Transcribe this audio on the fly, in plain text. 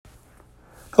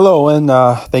Hello, and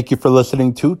thank you for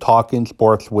listening to Talking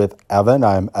Sports with Evan.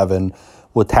 I'm Evan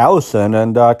Witalison,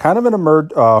 and kind of an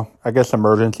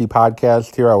emergency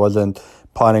podcast here. I wasn't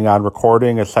planning on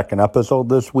recording a second episode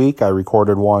this week. I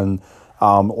recorded one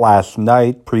last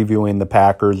night previewing the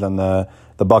Packers and the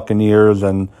Buccaneers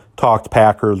and talked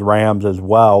Packers-Rams as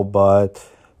well. But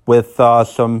with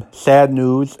some sad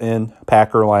news in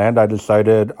Packerland, I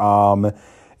decided,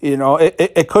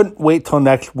 it couldn't wait till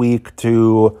next week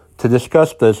to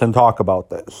discuss this and talk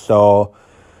about this. So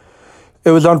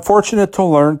it was unfortunate to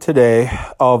learn today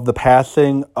of the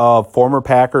passing of former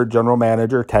Packer general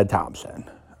manager Ted Thompson.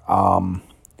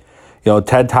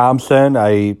 Ted Thompson,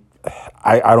 I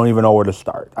don't even know where to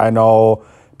start. I know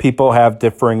people have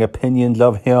differing opinions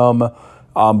of him,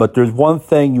 but there's one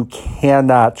thing you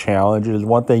cannot challenge. There's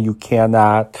one thing you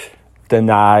cannot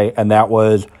deny, and that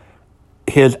was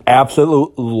his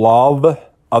absolute love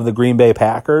of the Green Bay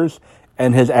Packers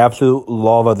and his absolute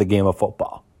love of the game of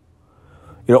football.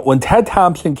 When Ted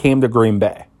Thompson came to Green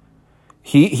Bay,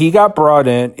 he got brought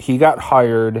in, he got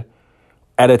hired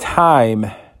at a time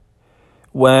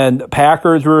when the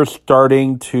Packers were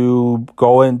starting to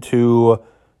go into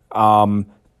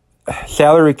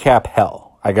salary cap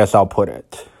hell, I guess I'll put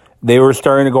it. They were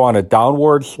starting to go on a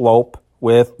downward slope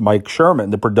with Mike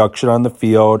Sherman. The production on the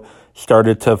field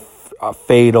started to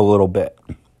fade a little bit.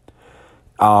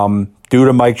 Due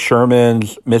to Mike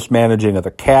Sherman's mismanaging of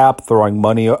the cap, throwing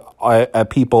money at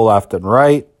people left and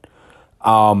right.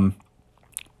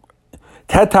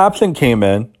 Ted Thompson came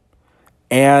in,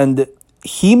 and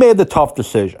he made the tough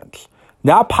decisions.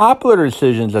 Not popular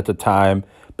decisions at the time,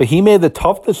 but he made the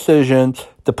tough decisions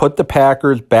to put the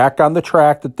Packers back on the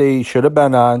track that they should have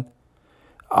been on,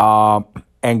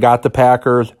 and got the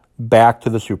Packers back to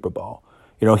the Super Bowl.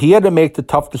 He had to make the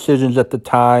tough decisions at the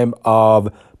time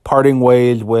of parting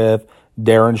ways with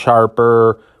Darren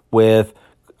Sharper, with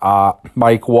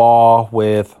Mike Waugh,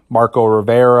 with Marco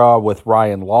Rivera, with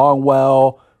Ryan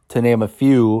Longwell, to name a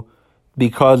few,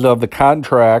 because of the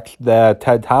contracts that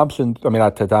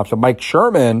Mike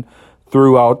Sherman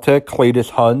threw out to Cletus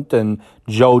Hunt and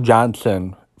Joe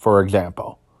Johnson, for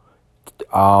example.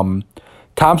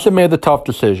 Thompson made the tough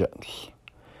decisions.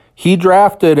 He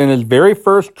drafted in his very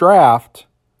first draft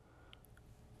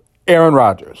Aaron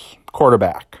Rodgers,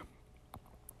 quarterback.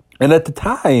 And at the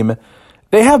time,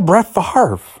 they have Brett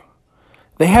Favre.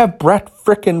 They have Brett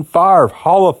frickin' Favre,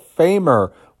 Hall of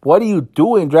Famer. What are you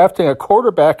doing drafting a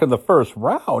quarterback in the first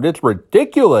round? It's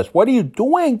ridiculous. What are you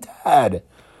doing, Ted?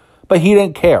 But he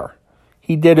didn't care.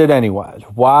 He did it anyways.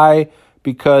 Why?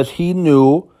 Because he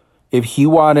knew if he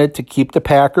wanted to keep the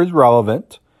Packers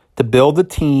relevant, to build the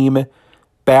team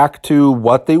back to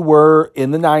what they were in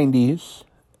the 90s,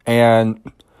 and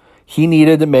he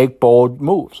needed to make bold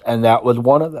moves, and that was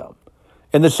one of them.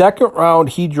 In the second round,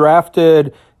 he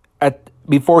drafted,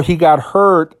 before he got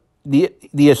hurt,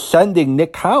 the ascending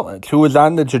Nick Collins, who was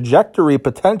on the trajectory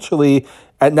potentially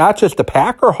at not just a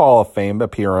Packer Hall of Fame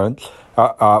appearance,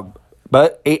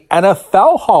 but a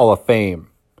NFL Hall of Fame.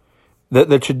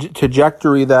 The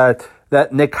trajectory that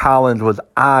Nick Collins was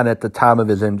on at the time of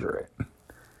his injury.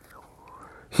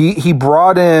 He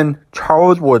brought in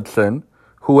Charles Woodson,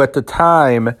 who at the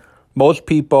time most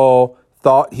people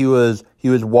thought he was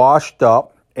washed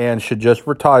up and should just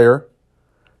retire.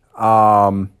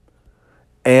 And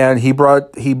he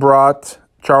brought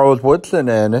Charles Woodson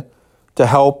in to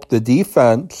help the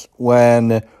defense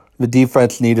when the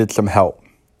defense needed some help.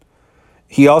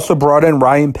 He also brought in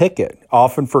Ryan Pickett,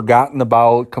 often forgotten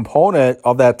about component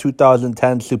of that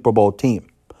 2010 Super Bowl team.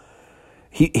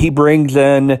 He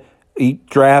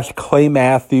drafts Clay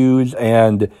Matthews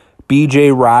and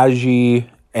B.J. Raji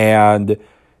and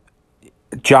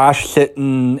Josh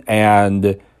Sitton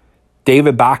and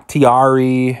David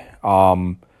Bakhtiari.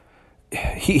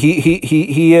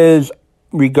 He is,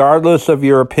 regardless of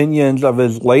your opinions of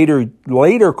his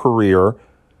later career,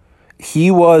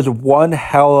 he was one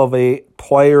hell of a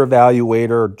player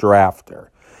evaluator, drafter.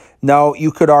 Now,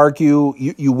 you could argue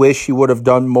you wish he would have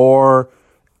done more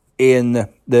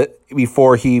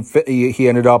before he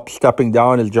ended up stepping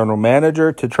down as general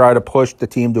manager to try to push the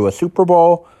team to a Super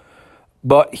Bowl.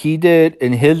 But he did,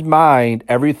 in his mind,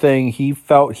 everything he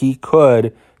felt he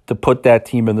could to put that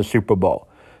team in the Super Bowl.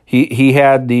 He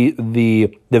had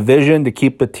the vision to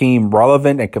keep the team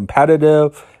relevant and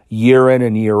competitive year in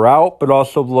and year out, but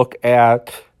also look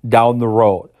at down the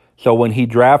road. So when he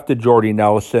drafted Jordy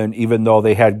Nelson, even though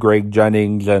they had Greg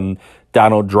Jennings and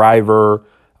Donald Driver,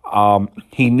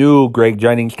 he knew Greg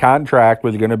Jennings' contract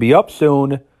was going to be up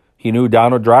soon. He knew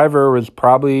Donald Driver was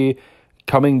probably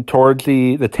coming towards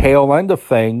the tail end of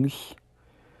things.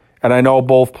 And I know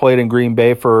both played in Green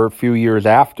Bay for a few years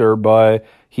after, but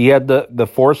He had the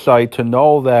foresight to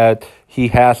know that he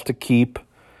has to keep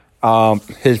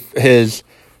his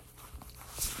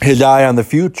eye on the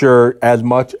future as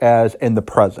much as in the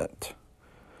present.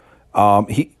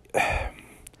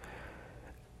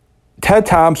 Ted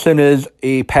Thompson is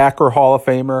a Packer Hall of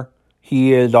Famer.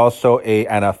 He is also a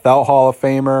NFL Hall of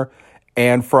Famer.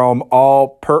 And from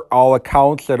all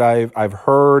accounts that I've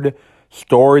heard,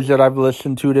 stories that I've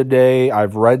listened to today,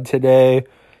 I've read today,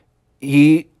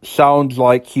 he sounds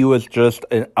like he was just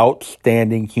an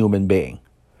outstanding human being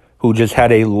who just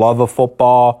had a love of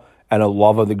football and a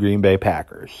love of the Green Bay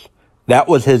Packers. That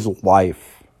was his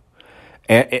life.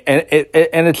 And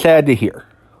it's sad to hear.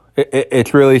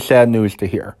 It's really sad news to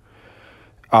hear.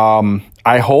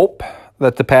 I hope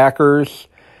that the Packers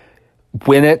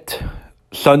win it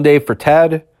Sunday for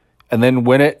Ted and then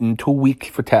win it in 2 weeks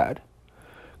for Ted.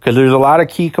 Because there's a lot of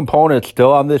key components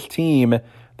still on this team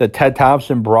that Ted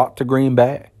Thompson brought to Green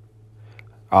Bay.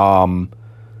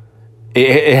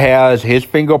 It has his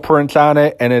fingerprints on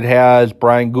it, and it has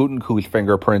Brian Gutekunst's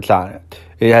fingerprints on it.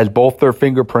 It has both their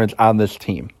fingerprints on this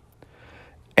team.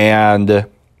 And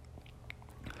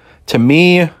to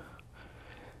me,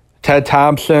 Ted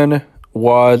Thompson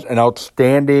was an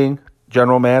outstanding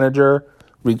general manager.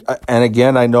 And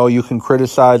again, I know you can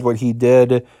criticize what he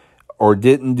did or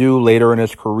didn't do later in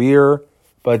his career,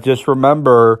 but just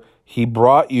remember, he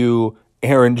brought you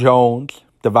Aaron Jones,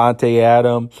 Devontae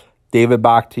Adams, David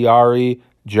Bakhtiari,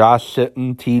 Josh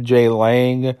Sitton, TJ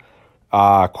Lang,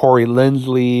 Corey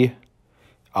Linsley.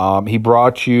 He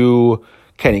brought you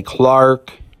Kenny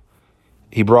Clark.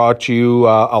 He brought you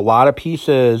a lot of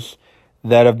pieces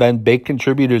that have been big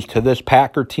contributors to this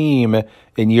Packer team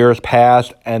in years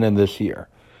past and in this year.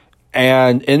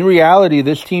 And in reality,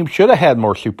 this team should have had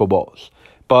more Super Bowls.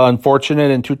 But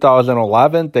unfortunately, in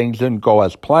 2011, things didn't go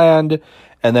as planned.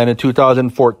 And then in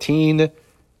 2014,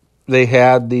 they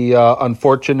had the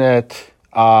unfortunate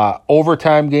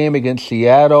overtime game against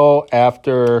Seattle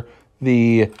after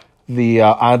the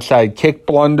onside kick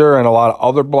blunder and a lot of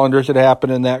other blunders that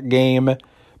happened in that game.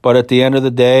 But at the end of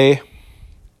the day,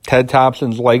 Ted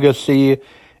Thompson's legacy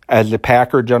as the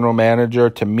Packer general manager,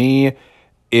 to me,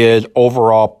 is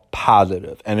overall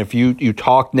positive. And if you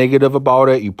talk negative about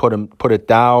it, you put it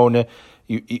down,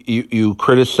 you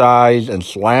criticize and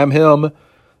slam him,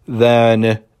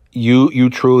 then you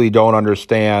truly don't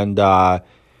understand the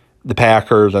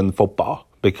Packers and football,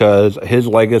 because his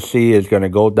legacy is going to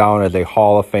go down as a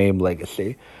Hall of Fame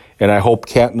legacy. And I hope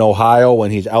Canton, Ohio,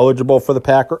 when he's eligible for the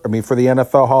for the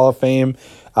NFL Hall of Fame,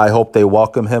 I hope they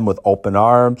welcome him with open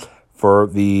arms for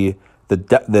the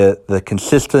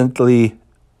consistently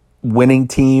winning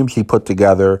teams he put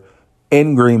together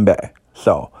in Green Bay.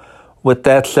 So, with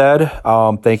that said,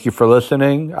 thank you for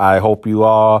listening. I hope you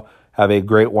all have a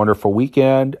great, wonderful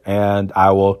weekend, and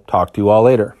I will talk to you all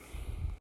later.